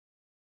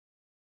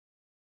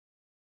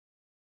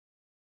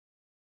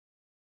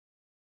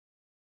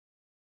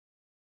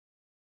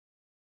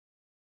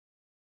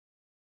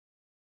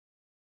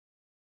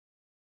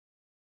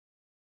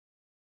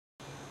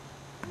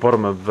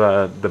bottom of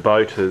the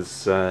boat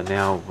is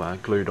now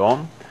glued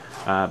on.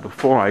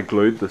 Before I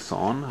glued this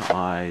on,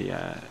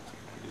 I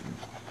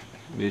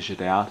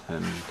measured out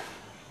and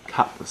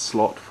cut the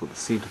slot for the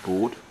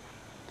centerboard.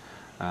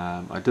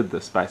 I did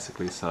this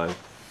basically so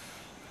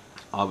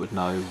I would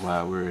know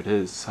where it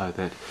is, so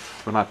that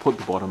when I put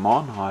the bottom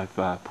on,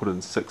 I've put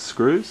in 6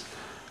 screws,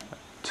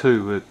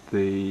 2 at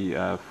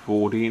the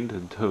forward end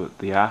and 2 at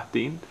the aft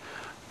end.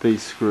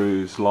 These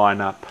screws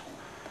line up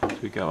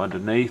to go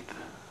underneath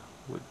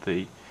with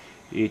the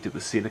edge of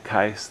the center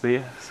case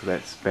there, so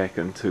that's back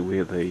into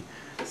where the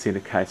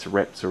center case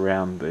wraps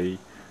around the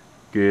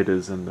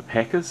girders and the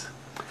packers,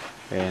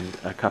 and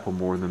a couple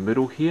more in the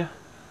middle here,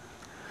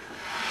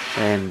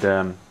 and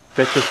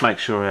that just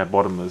makes sure our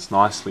bottom is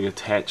nicely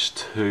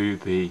attached to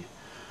the,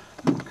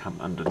 come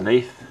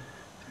underneath,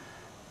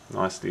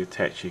 nicely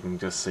attached. You can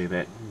just see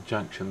that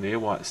junction there,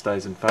 why it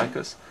stays in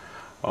focus,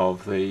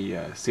 of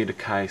the center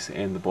case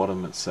and the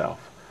bottom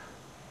itself.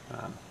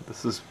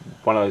 This is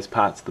one of those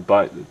parts of the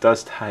boat that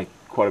does take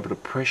quite a bit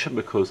of pressure,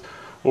 because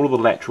all of the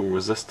lateral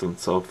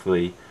resistance of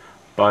the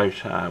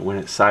boat when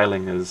it's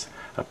sailing is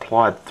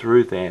applied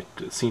through that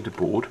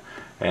centerboard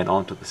and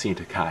onto the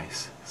center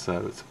case.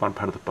 So it's one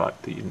part of the boat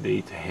that you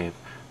need to have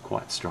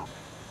quite strong.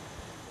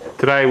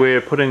 Today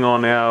we're putting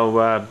on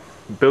our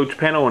bilge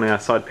panel and our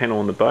side panel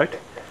on the boat.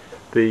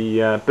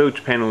 The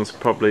bilge panel is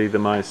probably the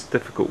most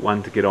difficult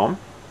one to get on.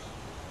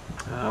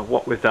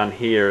 What we've done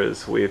here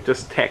is we've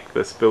just tacked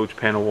this bilge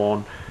panel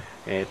on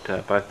at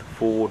both the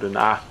forward and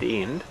aft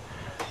end.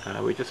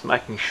 We're just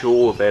making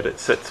sure that it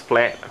sits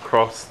flat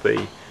across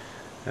the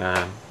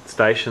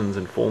stations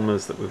and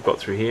formers that we've got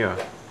through here,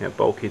 our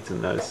bulkheads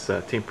and those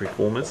temporary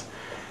formers,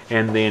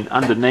 and then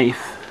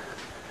underneath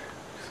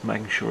just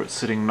making sure it's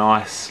sitting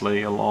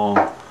nicely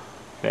along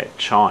that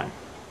chine.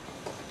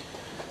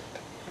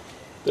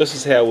 This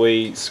is how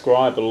we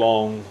scribe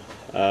along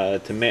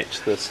to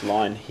match this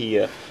line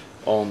here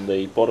on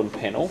the bottom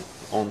panel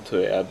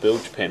onto our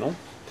bilge panel.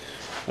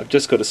 I've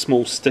just got a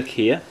small stick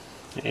here,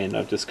 and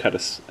I've just cut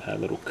a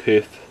little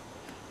curve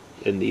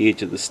in the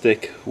edge of the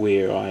stick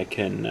where I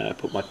can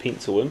put my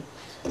pencil in.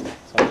 So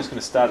I'm just going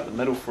to start at the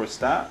middle for a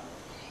start,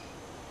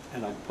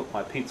 and I can put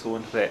my pencil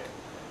into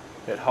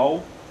that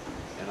hole,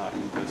 and I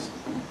can just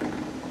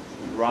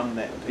run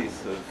that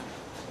piece of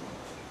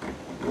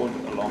wood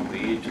along the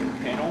edge of the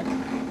panel.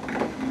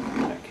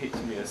 That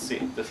keeps me a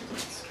set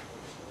distance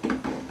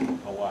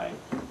away.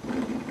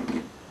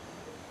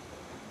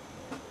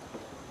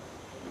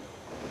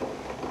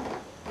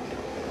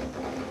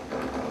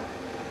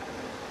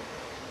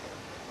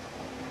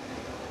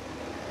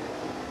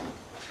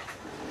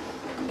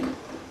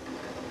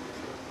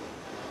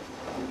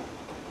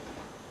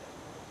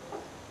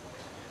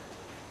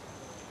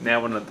 Now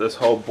when this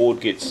whole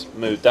board gets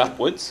moved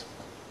upwards,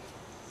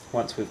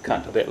 once we've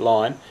cut to that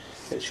line,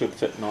 it should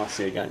fit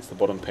nicely against the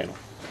bottom panel.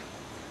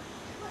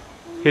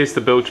 Here's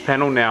the bilge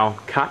panel now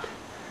cut.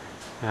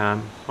 I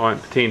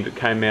won't pretend it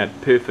came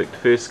out perfect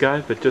first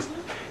go, but just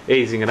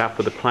easing it up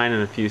with a plane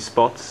in a few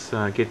spots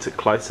gets it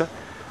closer.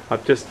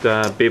 I've just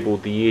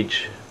beveled the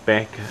edge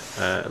back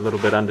a little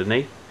bit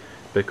underneath,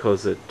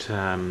 because it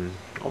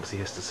obviously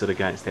has to sit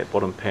against that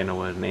bottom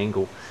panel at an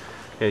angle.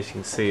 As you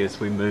can see, as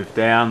we move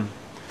down,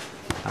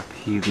 up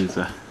here there's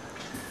on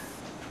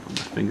my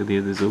finger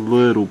there's a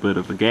little bit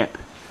of a gap.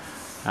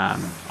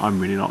 I'm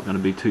really not going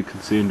to be too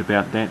concerned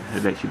about that.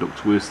 It actually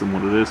looks worse than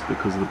what it is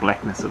because of the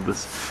blackness of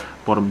this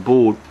bottom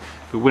board.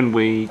 But when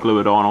we glue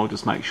it on, I'll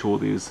just make sure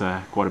there's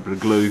quite a bit of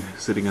glue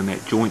sitting in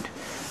that joint,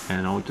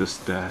 and I'll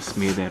just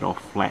smear that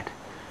off flat,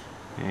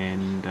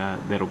 and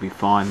that'll be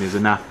fine. There's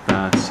enough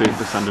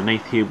surface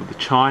underneath here with the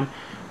chine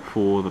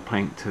for the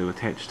plank to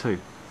attach to.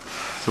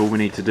 So all we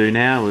need to do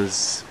now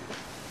is,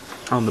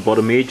 on the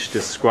bottom edge,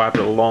 just scribe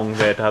it along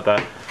that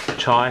other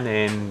chine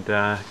and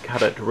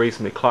cut it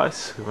reasonably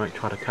close. We won't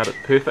try to cut it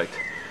perfect,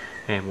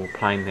 and we'll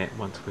plane that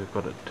once we've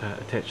got it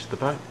attached to the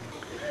boat.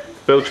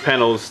 The bilge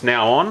panel's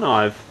now on.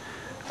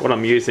 What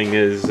I'm using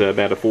is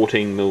about a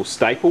 14mm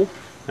staple.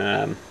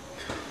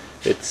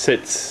 It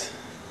sits,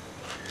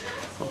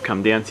 I'll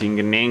come down so you can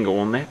get an angle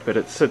on that, but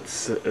it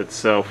sits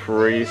itself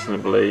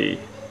reasonably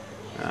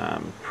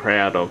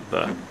proud of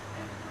the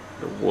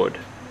wood.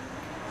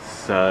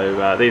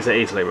 So these are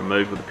easily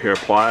removed with a pair of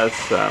pliers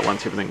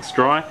once everything's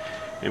dry,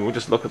 and we'll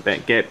just look at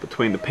that gap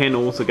between the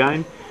panels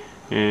again,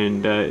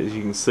 and as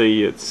you can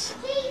see, it's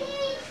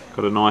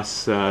got a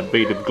nice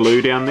bead of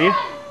glue down there.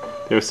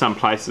 There are some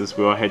places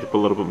where I had to put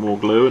a little bit more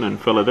glue in and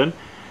fill it in,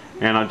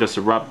 and I just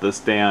rubbed this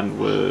down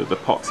with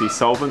epoxy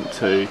solvent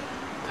to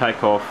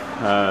take off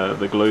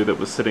the glue that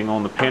was sitting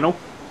on the panel.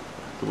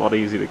 It's a lot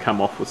easier to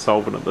come off with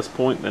solvent at this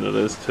point than it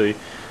is to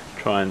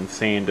try and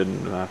sand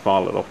and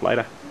file it off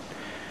later.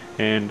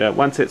 And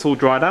once that's all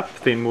dried up,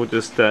 then we'll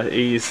just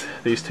ease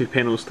these two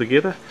panels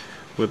together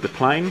with the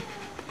plane,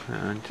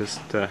 just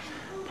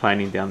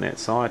planing down that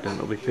side, and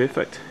it'll be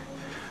perfect.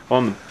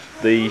 On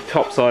the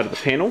top side of the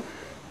panel,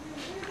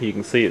 you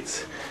can see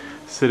it's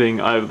sitting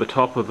over the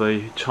top of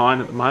the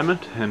chine at the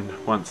moment,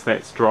 and once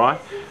that's dry,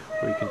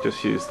 we can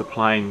just use the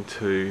plane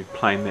to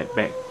plane that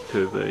back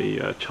to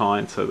the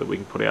chine so that we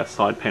can put our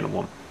side panel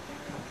on.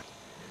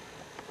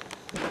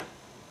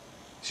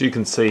 As you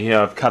can see here,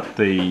 I've cut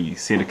the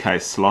centre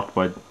case slot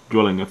by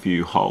drilling a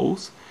few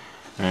holes,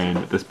 and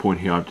at this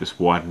point here I've just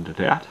widened it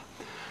out.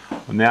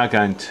 I'm now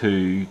going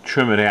to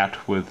trim it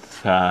out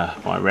with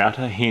my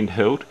router,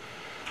 handheld,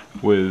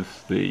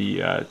 with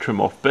the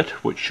trim off bit,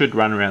 which should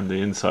run around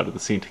the inside of the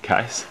centre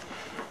case,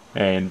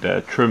 and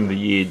trim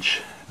the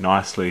edge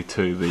nicely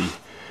to the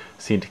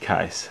centre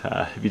case.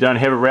 If you don't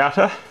have a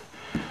router,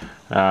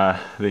 then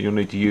you'll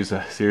need to use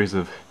a series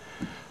of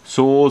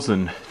saws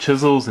and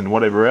chisels and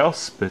whatever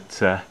else,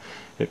 but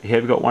if you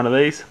have got one of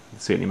these,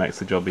 it certainly makes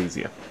the job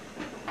easier.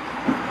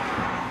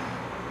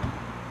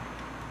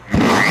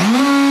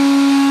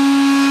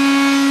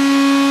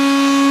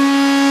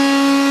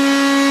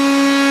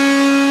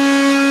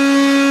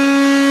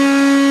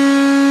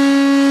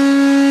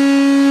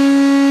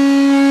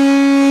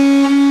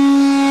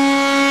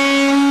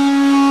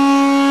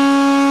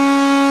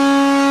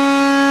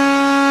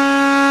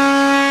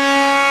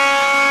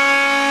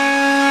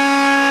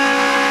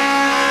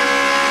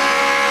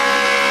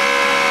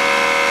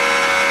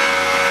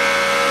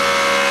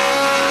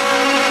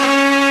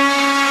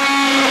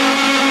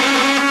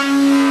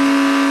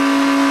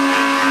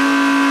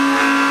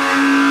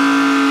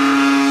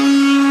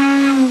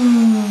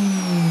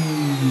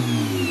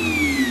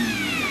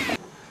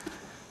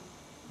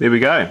 There we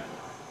go,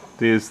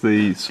 there's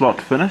the slot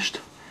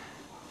finished.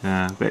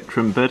 That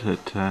trim bit,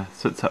 it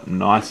sits up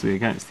nicely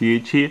against the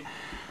edge here,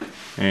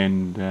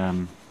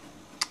 and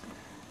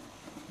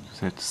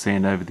just have to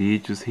sand over the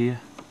edges here.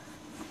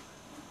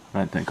 I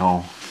don't think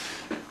I'll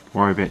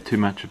worry about too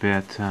much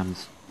about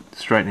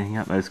straightening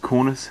out those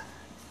corners.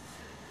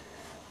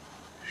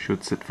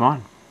 Should sit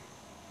fine.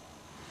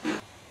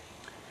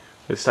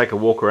 Let's take a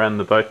walk around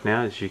the boat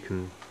now. As you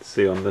can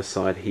see on this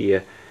side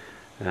here,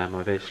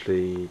 I've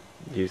actually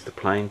used the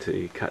plane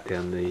to cut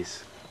down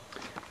these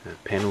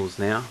panels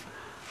now,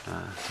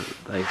 so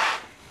that they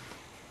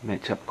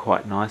match up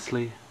quite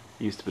nicely.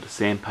 Used a bit of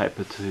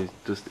sandpaper to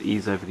just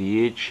ease over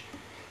the edge,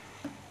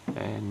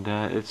 and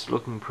it's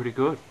looking pretty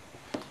good.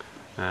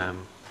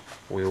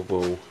 We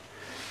will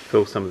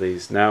fill some of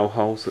these nail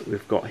holes that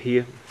we've got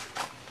here.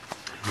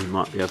 You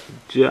might be able to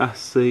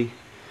just see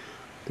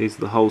these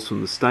are the holes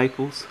from the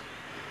staples,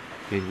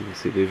 and you can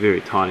see they're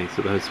very tiny,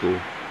 so those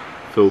will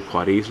fill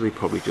quite easily.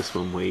 Probably just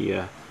when we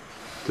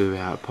do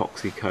our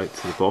epoxy coat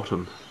to the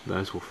bottom,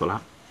 those will fill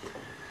up.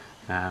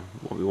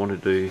 What we want to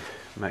do,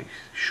 make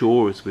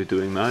sure as we're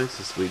doing those,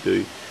 is we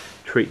do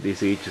treat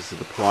these edges of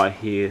the ply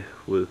here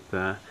with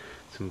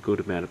some good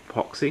amount of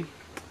epoxy,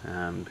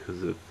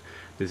 because if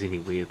there's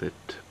anywhere that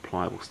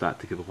ply will start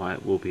to give away,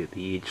 it will be at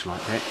the edge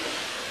like that.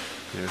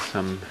 There are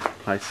some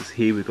places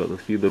here we've got a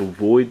few little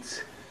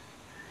voids,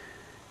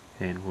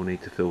 and we'll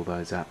need to fill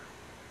those up.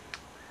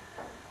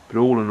 But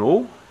all in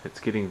all, it's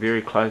getting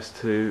very close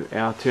to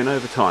our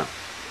turnover time.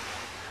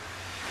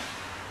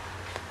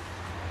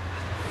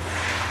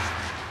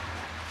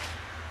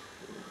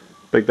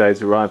 Big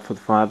day's arrived for the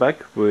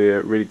Firebug.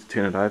 We're ready to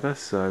turn it over,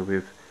 so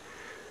we've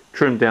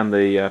trimmed down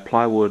the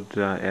plywood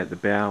at the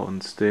bow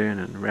and stern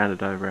and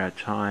rounded over our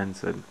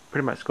chines, and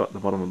pretty much got the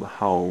bottom of the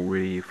hull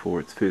ready for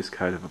its first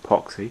coat of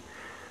epoxy,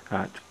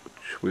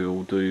 which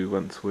we'll do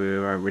once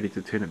we're ready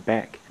to turn it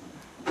back.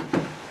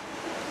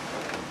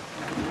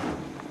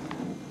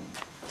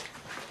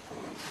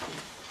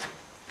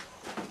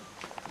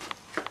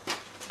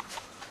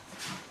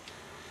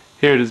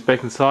 Here it is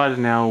back inside,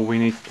 and now all we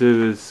need to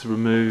do is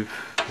remove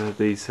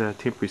these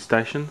temporary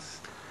stations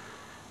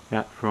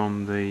out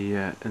from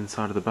the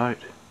inside of the boat.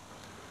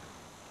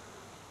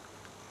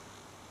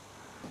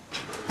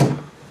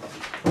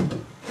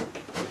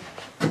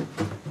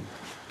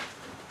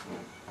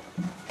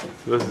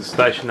 So this is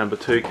station number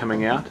 2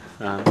 coming out.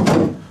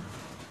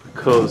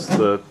 Because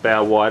the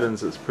bow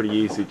widens, it's pretty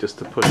easy just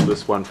to push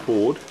this one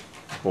forward,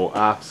 or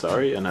aft,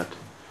 sorry, and it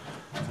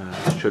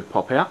should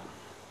pop out.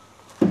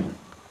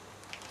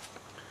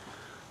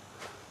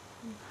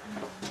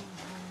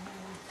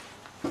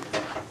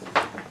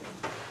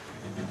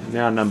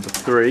 Now number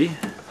 3,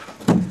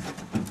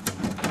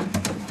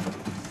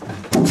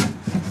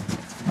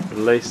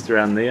 released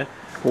around there.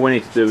 All we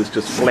need to do is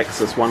just flex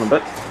this one a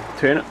bit,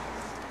 turn it,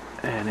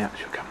 and out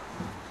she'll come.